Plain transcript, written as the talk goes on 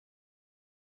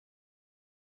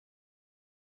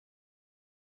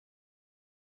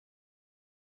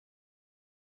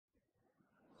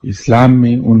इस्लाम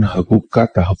में उन हकूक का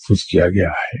तहफ़्फ़ुज़ किया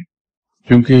गया है,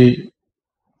 क्योंकि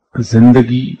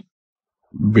जिंदगी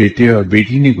बेटे और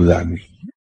बेटी ने गुजारनी है।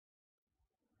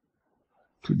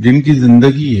 तो जिनकी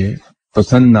जिंदगी है,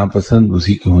 पसंद नापसंद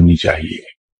उसी की होनी चाहिए।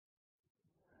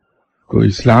 तो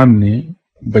इस्लाम ने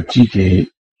बच्ची के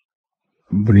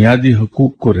बुनियादी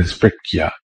हकूक को रिस्पेक्ट किया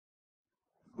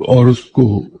और उसको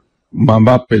माँ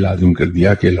बाप पे लाजिम कर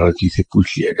दिया कि लड़की से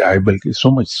पूछ लिया जाए, बल्कि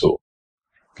सो मच सो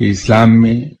कि इस्लाम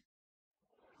में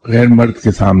गैर मर्द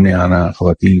के सामने आना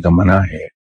ख्वातीन का मना है,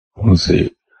 उनसे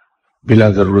बिला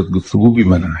जरूरत गुफ्तगू भी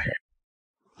मना है।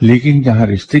 लेकिन जहां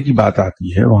रिश्ते की बात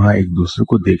आती है वहां एक दूसरे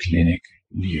को देख लेने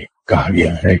के लिए कहा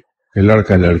गया है कि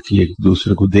लड़का लड़की एक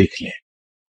दूसरे को देख लें।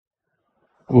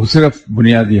 वो सिर्फ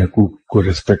बुनियादी हकूक को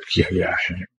रिस्पेक्ट किया गया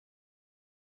है।